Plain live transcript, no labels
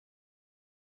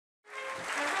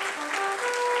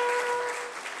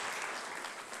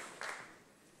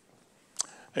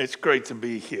It's great to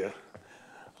be here.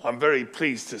 I'm very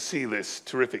pleased to see this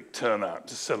terrific turnout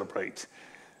to celebrate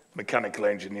mechanical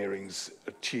engineering's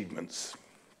achievements.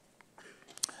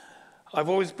 I've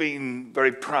always been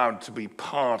very proud to be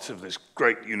part of this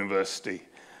great university,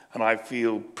 and I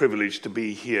feel privileged to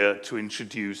be here to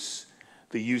introduce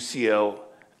the UCL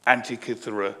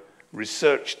Antikythera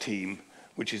research team,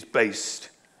 which is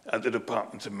based at the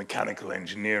Department of Mechanical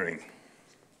Engineering.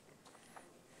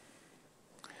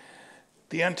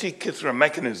 The Antikythera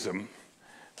mechanism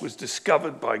was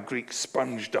discovered by Greek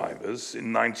sponge divers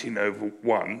in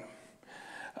 1901,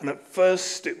 and at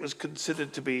first it was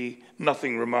considered to be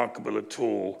nothing remarkable at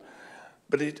all,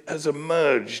 but it has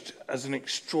emerged as an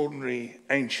extraordinary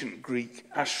ancient Greek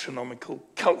astronomical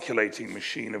calculating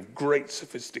machine of great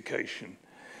sophistication.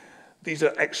 These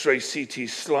are X-ray CT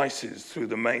slices through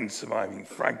the main surviving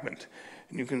fragment,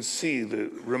 and you can see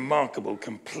the remarkable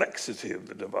complexity of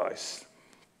the device.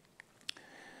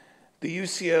 The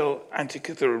UCL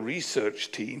Antikythera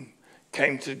research team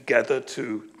came together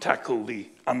to tackle the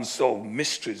unsolved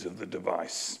mysteries of the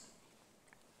device.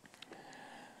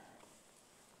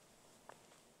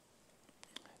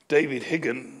 David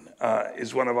Higgin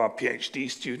is one of our PhD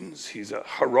students. He's a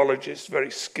horologist, very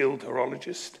skilled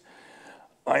horologist.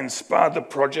 I inspired the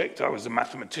project. I was a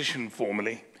mathematician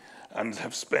formerly and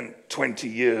have spent 20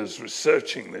 years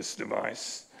researching this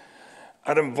device.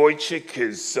 Adam Wojcik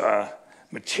is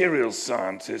materials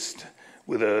scientist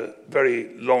with a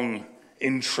very long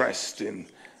interest in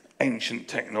ancient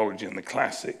technology and the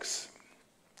classics.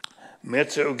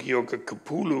 Mirto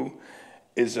Georgakopoulos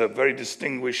is a very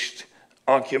distinguished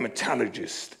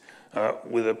archaeometallurgist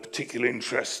with a particular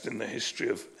interest in the history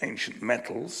of ancient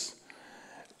metals.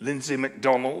 Lindsay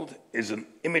MacDonald is an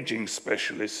imaging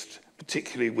specialist,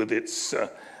 particularly with its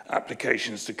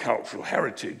applications to cultural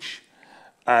heritage.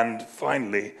 And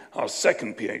finally, our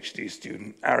second PhD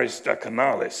student, Aris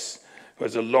Dakanalis, who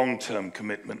has a long-term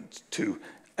commitment to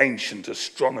ancient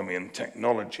astronomy and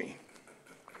technology.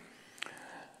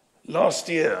 Last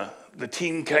year, the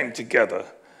team came together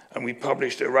and we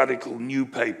published a radical new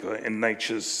paper in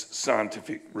Nature's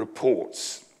Scientific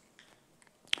Reports.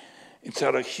 It's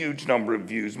had a huge number of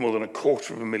views, more than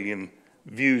 250,000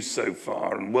 views so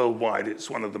far, and worldwide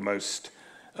it's one of the most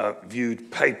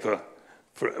viewed paper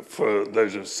for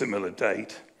those of similar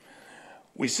date.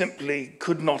 We simply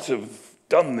could not have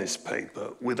done this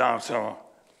paper without our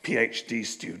PhD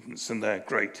students and their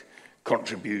great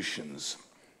contributions.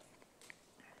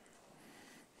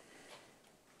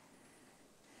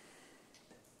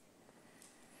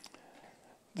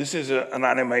 This is an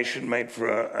animation made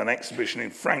for an exhibition in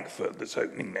Frankfurt that's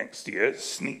opening next year, a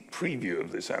sneak preview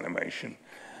of this animation.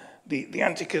 The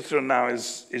Antikythera now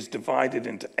is divided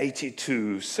into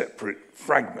 82 separate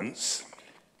fragments.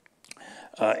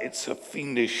 It's a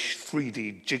fiendish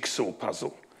 3D jigsaw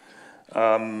puzzle,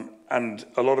 and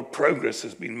a lot of progress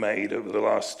has been made over the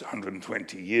last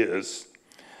 120 years.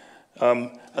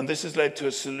 And this has led to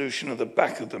a solution of the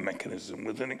back of the mechanism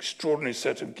with an extraordinary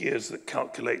set of gears that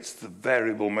calculates the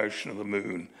variable motion of the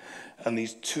moon and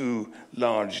these two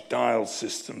large dial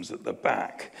systems at the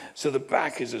back. So the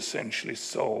back is essentially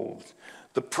solved.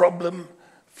 The problem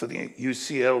for the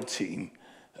UCL team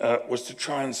was to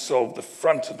try and solve the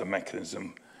front of the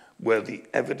mechanism where the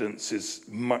evidence is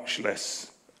much less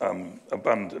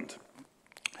abundant.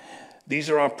 These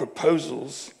are our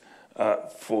proposals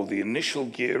for the initial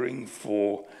gearing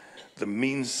for the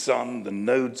mean sun, the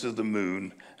nodes of the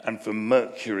moon, and for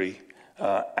Mercury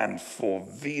and for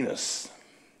Venus.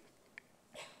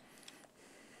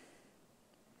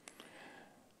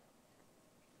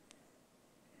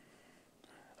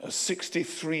 A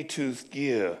 63-tooth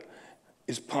gear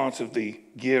is part of the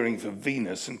gearing for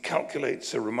Venus and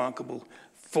calculates a remarkable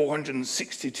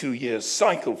 462-year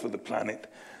cycle for the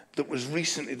planet that was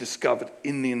recently discovered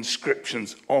in the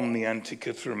inscriptions on the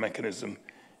Antikythera mechanism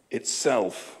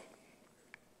itself.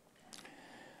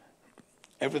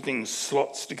 Everything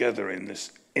slots together in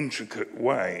this intricate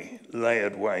way,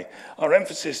 layered way. Our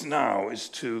emphasis now is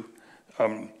to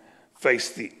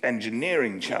face the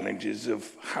engineering challenges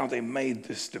of how they made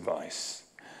this device.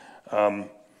 And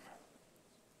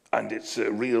it's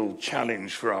a real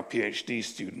challenge for our PhD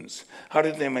students. How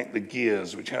did they make the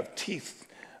gears, which have teeth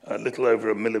a little over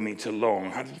 1 millimeter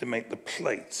long? How did they make the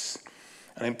plates?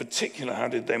 And in particular, how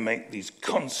did they make these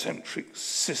concentric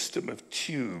system of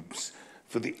tubes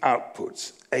for the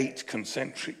outputs, 8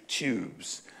 concentric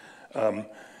tubes?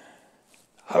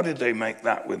 How did they make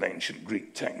that with ancient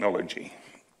Greek technology?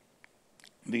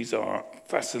 These are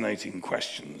fascinating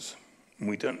questions, and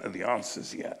we don't know the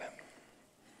answers yet.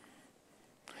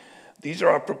 These are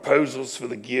our proposals for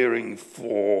the gearing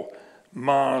for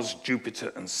Mars,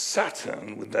 Jupiter, and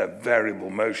Saturn with their variable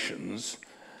motions,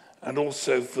 and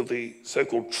also for the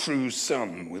so-called true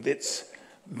sun with its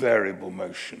variable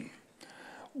motion.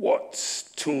 What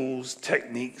tools,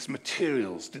 techniques,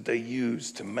 materials did they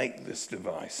use to make this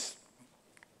device?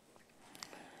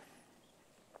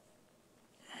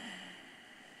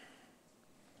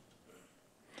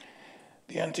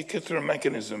 The Antikythera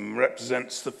mechanism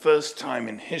represents the first time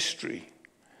in history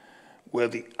where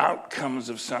the outcomes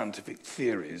of scientific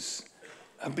theories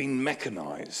have been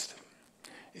mechanized.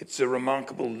 It's a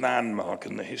remarkable landmark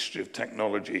in the history of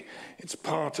technology. It's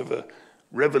part of a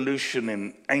revolution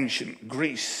in ancient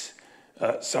Greece,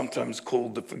 sometimes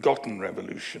called the Forgotten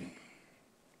Revolution.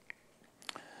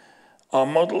 Our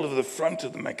model of the front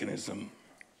of the mechanism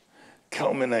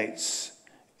culminates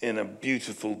in a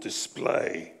beautiful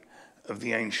display of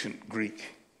the ancient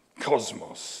Greek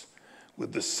cosmos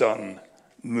with the sun,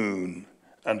 moon,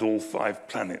 and all 5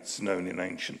 planets known in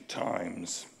ancient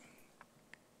times.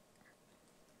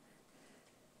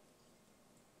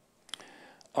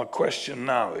 Our question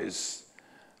now is,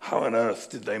 how on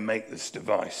earth did they make this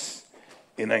device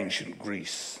in ancient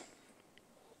Greece?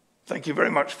 Thank you very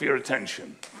much for your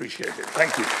attention. Appreciate it.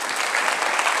 Thank you.